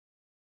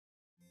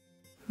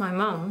my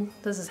mum,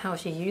 this is how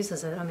she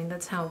uses it. I mean,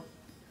 that's how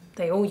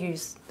they all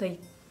use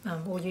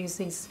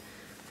these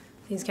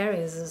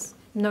carriers. Is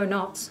no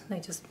knots. They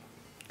just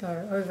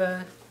go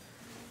over,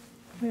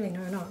 really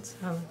no knots,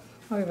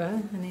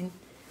 over, and then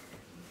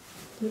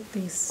with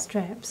these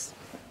straps.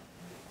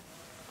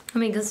 I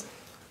mean, because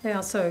they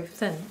are so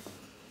thin,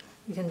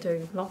 you can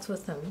do lots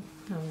with them.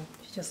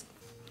 She just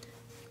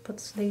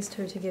puts these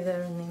two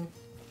together and then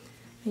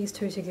these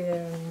two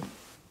together and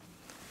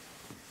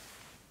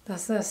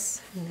does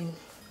this, and then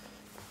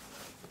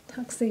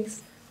tucks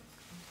these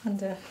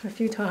under a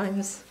few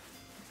times,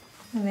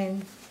 and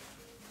then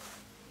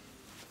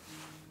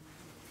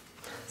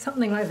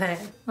something like that.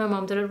 My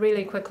mum did it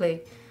really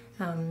quickly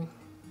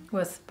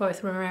with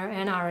both Romero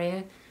and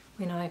Aria.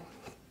 When I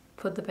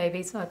put the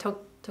babies, I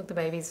took the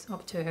babies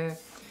up to her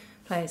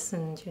place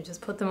and she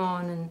just put them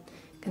on and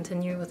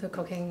continue with her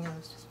cooking. It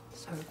was just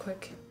so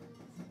quick.